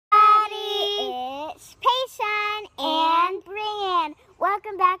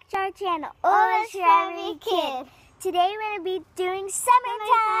welcome back to our channel, Ola Strawberry Kid. Today we're going to be doing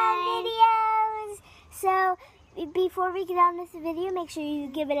summertime videos. So before we get on this video, make sure you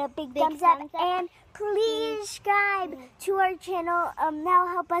give it a big thumbs up and please subscribe to our channel. That'll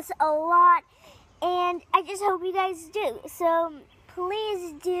help us a lot, and I just hope you guys do. So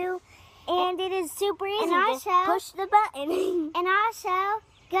please do, and it is super easy. And also, just push the button. And also,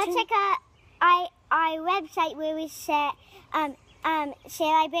 go check out our website where we set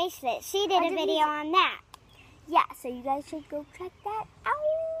Shayla bracelet. She did a video on that. Yeah, so you guys should go check that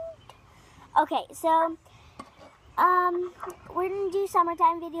out. Okay, so we're gonna do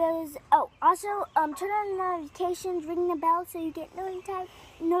summertime videos. Oh, also turn on notifications, ring the bell so you get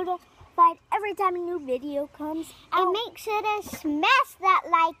notified every time a new video comes out. And make sure to smash that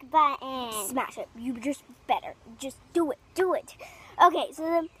like button. Smash it. You just better. Just do it. Do it. Okay,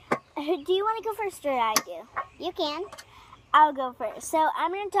 so do you want to go first or I do? You can. I'll go first. So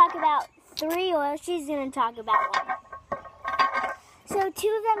I'm going to talk about 3 oils. She's going to talk about 1. So 2 of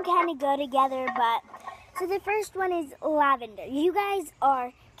them kind of go together, but so the first one is lavender. You guys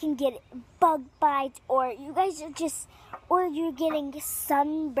can get bug bites, or you guys are or you're getting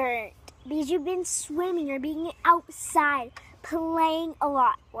sunburnt because you've been swimming or being outside playing a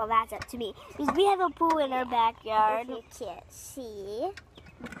lot. Well, that's up to me because we have a pool in our backyard. If you can't see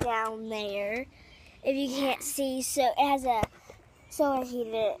down there, if you can't see, so it has a solar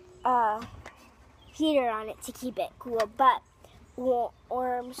heater on it to keep it cool, but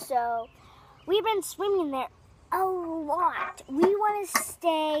warm. So we've been swimming there a lot. We want to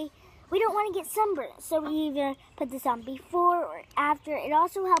stay. We don't want to get sunburned, so we either put this on before or after. It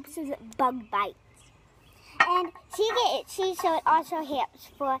also helps with bug bites. And she get itchy, so it also helps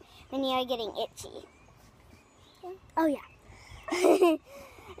for when you're getting itchy. Oh yeah.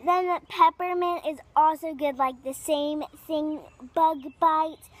 Then the peppermint is also good, like the same thing. Bug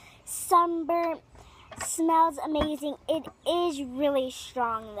bites, sunburn, smells amazing. It is really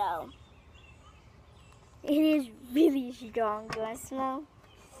strong though. It is really strong. Do I smell?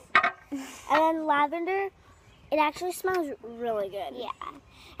 And then lavender, it actually smells really good. Yeah,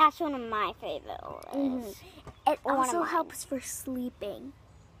 that's one of my favorite oils. Mm-hmm. It also helps for sleeping.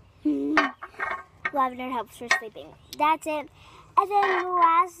 Lavender helps for sleeping. That's it. And then the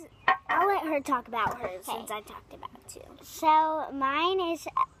last, I'll let her talk about hers since I talked about it too. So mine is,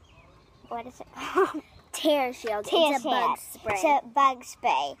 what is it called? Tear Shield. It's a bug spray. So bug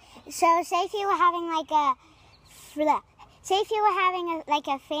spray. So say if you were having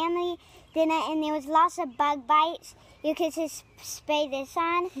a family dinner and there was lots of bug bites, you could just spray this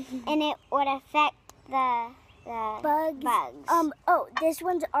on and it would affect the bugs. Oh, this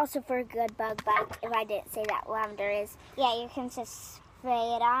one's also for good bug bites. If I didn't say that, lavender is. Yeah, you can just spray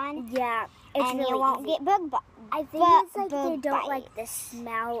it on. Yeah, it's and really you won't get bug bites. I think it's like they don't like the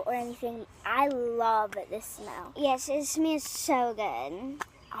smell or anything. I love the smell. Yes, it smells so good.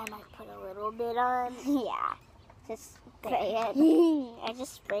 I might put a little bit on. Yeah, just spray it. I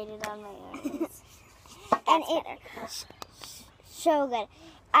just sprayed it on my nose. And it's so good.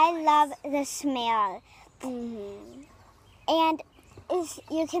 I love the smell. And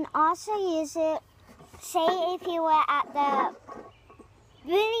you can also use it, say if you were at the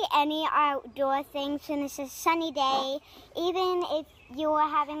really any outdoor things and it's a sunny day, even if you were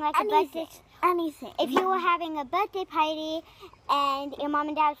having like a birthday, if you were having a birthday party and your mom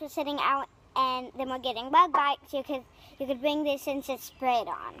and dad were sitting out and then were getting bug bites, you could bring this and just spray it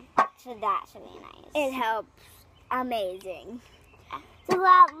on. So that's really nice. It helps. Amazing. The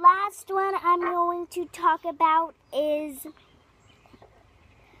last one I'm going to talk about is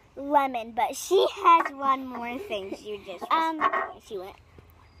lemon, but she has one more thing. She just she went.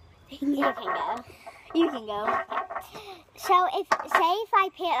 You can go. You can go. So if I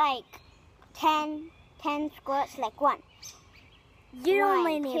put like 10 squirts, like 1. You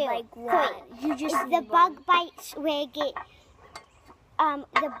only need like 1. You just need the bug bites where get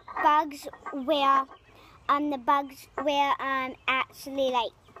the bugs where actually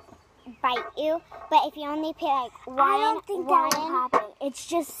like bite you, but if you only put like 1, I don't think that will happen. It's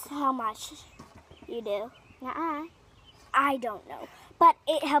just how much you do. I don't know, but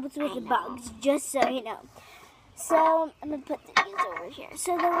it helps with the bugs, just so you know. So I'm gonna put these over here.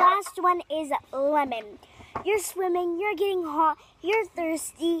 So the last one is lemon. You're swimming, you're getting hot, you're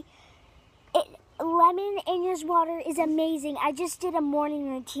thirsty. Lemon in your water is amazing. I just did a morning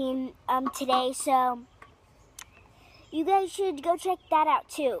routine today, so you guys should go check that out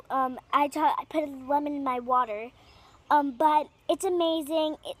too. I put a lemon in my water, but it's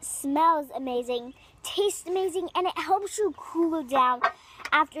amazing. It smells amazing, tastes amazing, and it helps you cool down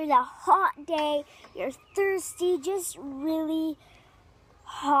after the hot day. You're thirsty, just really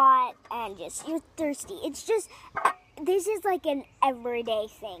hot and just you're thirsty. It's just, this is like an everyday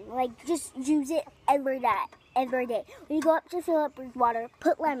thing. Like, just use it every day. When you go up to fill up your water,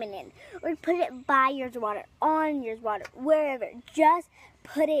 put lemon in. Or put it by your water, on your water, wherever. Just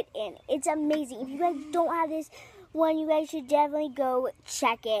put it in. It's amazing. If you guys don't have this one, you guys should definitely go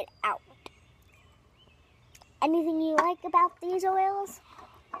check it out. Anything you like about these oils?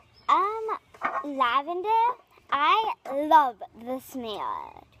 Lavender. I love the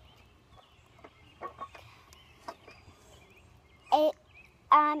smell. It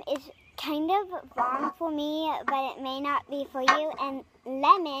is kind of wrong for me, but it may not be for you. And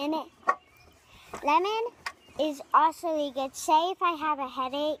lemon is also really good. Say if I have a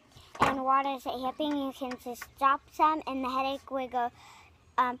headache and water's hipping, you can just drop some, and the headache will go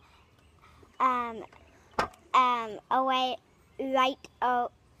away right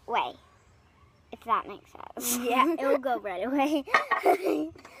away. If that makes sense. Yeah, it will go right away.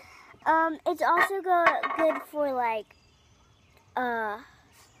 It's also good for like,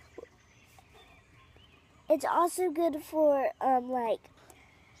 it's also good for like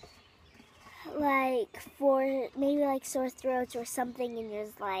for maybe like sore throats or something, and you're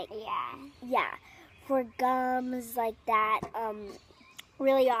just like, yeah, for gums like that.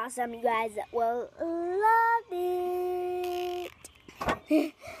 Really awesome. You guys will love it.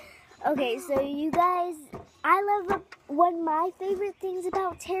 Okay, so you guys, one of my favorite things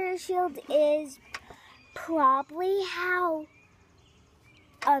about TerraShield is probably how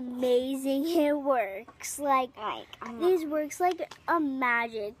amazing it works. This works like a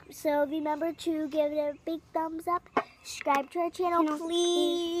magic. So remember to give it a big thumbs up, subscribe to our channel,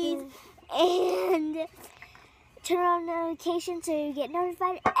 please, and turn on notifications so you get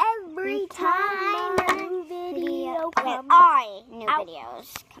notified every time a new video comes out. New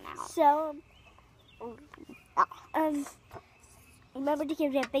videos come out. So, remember to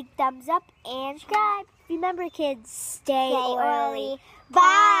give it a big thumbs up and subscribe. Remember, kids, stay oily.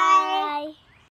 Bye.